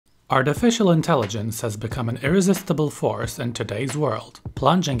Artificial intelligence has become an irresistible force in today's world,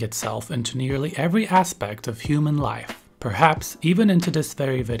 plunging itself into nearly every aspect of human life, perhaps even into this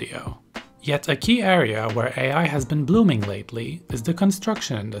very video. Yet a key area where AI has been blooming lately is the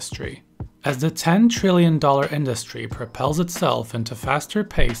construction industry. As the $10 trillion industry propels itself into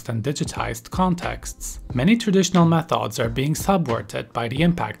faster-paced and digitized contexts, many traditional methods are being subverted by the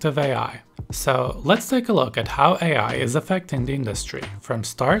impact of AI. So let's take a look at how AI is affecting the industry from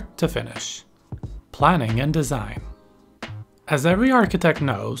start to finish. Planning and design. As every architect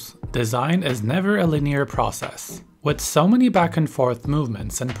knows, design is never a linear process. With so many back and forth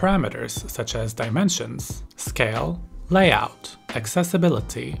movements and parameters such as dimensions, scale, layout,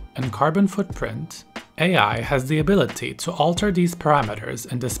 accessibility, and carbon footprint, AI has the ability to alter these parameters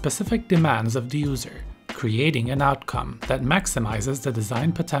in the specific demands of the user, creating an outcome that maximizes the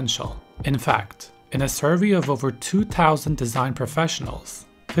design potential. In fact, in a survey of over 2,000 design professionals,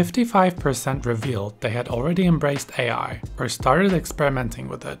 55% revealed they had already embraced AI or started experimenting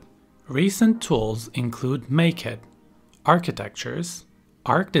with it. Recent tools include Make-It, Architectures,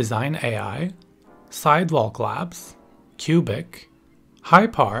 ArcDesign AI, Sidewalk Labs, Cubic,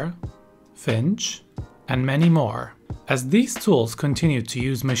 Hypar, Finch, and many more. As these tools continue to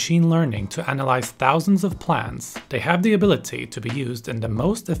use machine learning to analyze thousands of plans, they have the ability to be used in the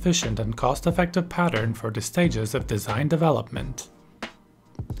most efficient and cost-effective pattern for the stages of design development.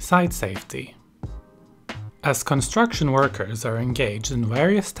 Site safety. As construction workers are engaged in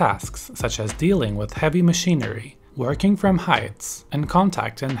various tasks such as dealing with heavy machinery, working from heights, and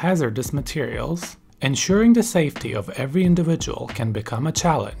contacting hazardous materials, ensuring the safety of every individual can become a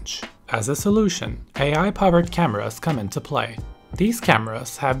challenge. As a solution, AI-powered cameras come into play. These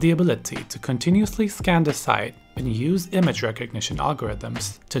cameras have the ability to continuously scan the site and use image recognition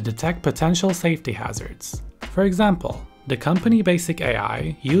algorithms to detect potential safety hazards. For example, the company Basic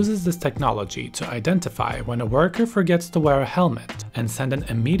AI uses this technology to identify when a worker forgets to wear a helmet and send an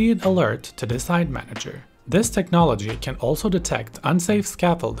immediate alert to the site manager. This technology can also detect unsafe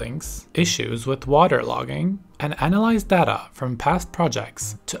scaffoldings, issues with waterlogging, and analyze data from past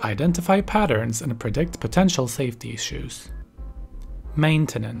projects to identify patterns and predict potential safety issues.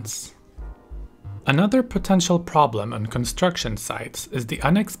 Maintenance. Another potential problem on construction sites is the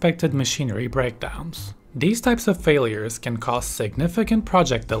unexpected machinery breakdowns. These types of failures can cause significant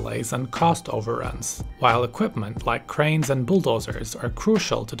project delays and cost overruns, while equipment like cranes and bulldozers are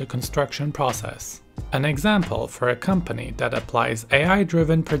crucial to the construction process. An example for a company that applies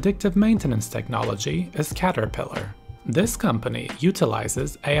AI-driven predictive maintenance technology is Caterpillar. This company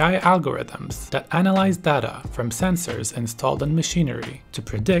utilizes AI algorithms that analyze data from sensors installed in machinery to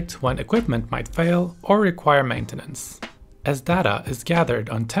predict when equipment might fail or require maintenance. As data is gathered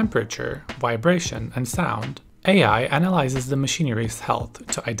on temperature, vibration, and sound, AI analyzes the machinery's health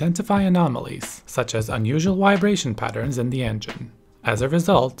to identify anomalies, such as unusual vibration patterns in the engine. As a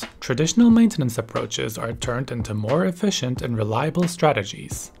result, traditional maintenance approaches are turned into more efficient and reliable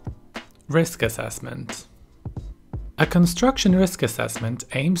strategies. Risk assessment. A construction risk assessment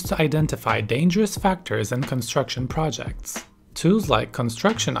aims to identify dangerous factors in construction projects. Tools like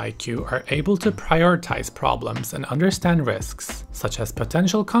Construction IQ are able to prioritize problems and understand risks, such as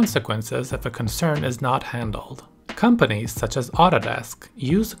potential consequences if a concern is not handled. Companies such as Autodesk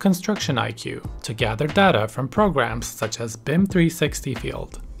use Construction IQ to gather data from programs such as BIM 360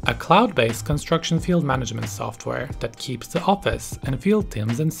 Field, a cloud-based construction field management software that keeps the office and field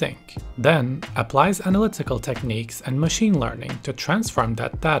teams in sync, then applies analytical techniques and machine learning to transform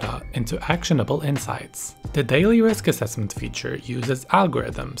that data into actionable insights. The daily risk assessment feature uses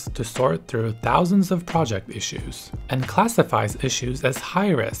algorithms to sort through thousands of project issues and classifies issues as high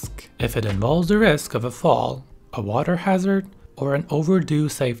risk if it involves the risk of a fall, a water hazard, or an overdue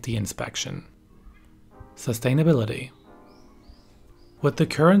safety inspection. Sustainability. With the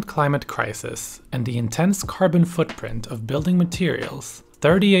current climate crisis and the intense carbon footprint of building materials,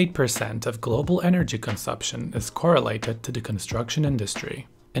 38% of global energy consumption is correlated to the construction industry.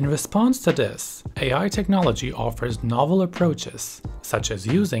 In response to this, AI technology offers novel approaches, such as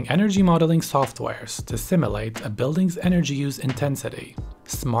using energy modeling softwares to simulate a building's energy use intensity,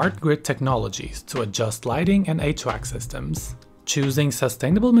 smart grid technologies to adjust lighting and HVAC systems, choosing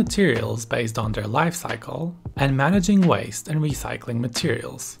sustainable materials based on their life cycle, and managing waste and recycling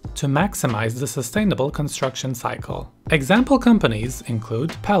materials to maximize the sustainable construction cycle. Example companies include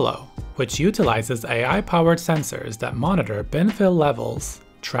Pello, which utilizes AI-powered sensors that monitor bin fill levels,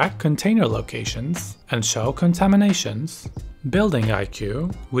 track container locations, and show contaminations. Building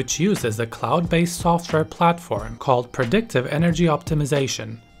IQ, which uses a cloud-based software platform called Predictive Energy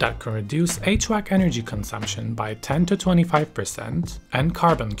Optimization that can reduce HVAC energy consumption by 10 to 25%, and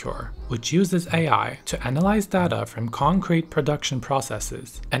CarbonCure, which uses AI to analyze data from concrete production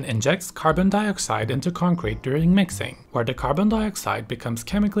processes and injects carbon dioxide into concrete during mixing, where the carbon dioxide becomes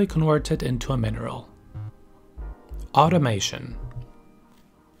chemically converted into a mineral. Automation.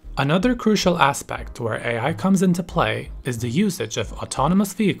 Another crucial aspect where AI comes into play is the usage of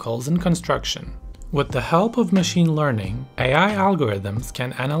autonomous vehicles in construction. With the help of machine learning, AI algorithms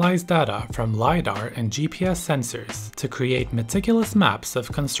can analyze data from LiDAR and GPS sensors to create meticulous maps of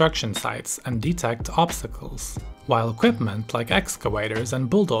construction sites and detect obstacles, while equipment like excavators and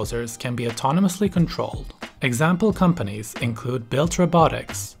bulldozers can be autonomously controlled. Example companies include Built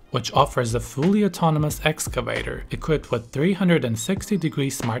Robotics, which offers a fully autonomous excavator equipped with 360-degree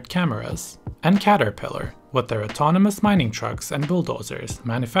smart cameras, and Caterpillar, with their autonomous mining trucks and bulldozers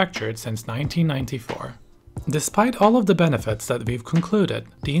manufactured since 1994. Despite all of the benefits that we've concluded,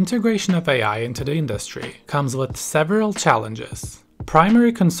 the integration of AI into the industry comes with several challenges.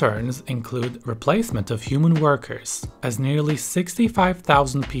 Primary concerns include replacement of human workers, as nearly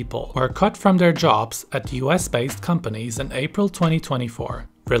 65,000 people were cut from their jobs at US-based companies in April 2024.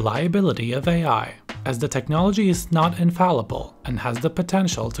 Reliability of AI, as the technology is not infallible and has the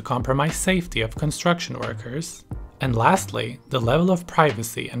potential to compromise safety of construction workers. And lastly, the level of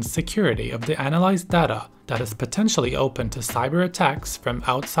privacy and security of the analyzed data that is potentially open to cyber attacks from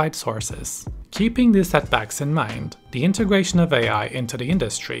outside sources. Keeping these setbacks in mind, the integration of AI into the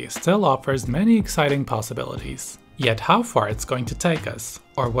industry still offers many exciting possibilities. Yet how far it's going to take us,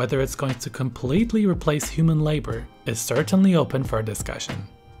 or whether it's going to completely replace human labor, is certainly open for discussion.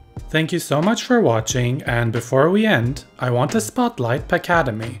 Thank you so much for watching, and before we end, I want to spotlight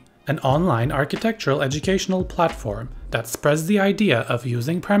PAACADEMY, an online architectural educational platform that spreads the idea of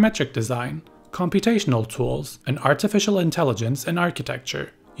using parametric design, computational tools, and artificial intelligence in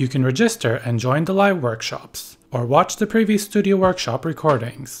architecture. You can register and join the live workshops, or watch the previous studio workshop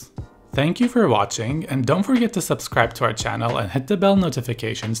recordings. Thank you for watching, and don't forget to subscribe to our channel and hit the bell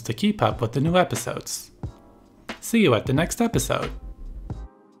notifications to keep up with the new episodes. See you at the next episode!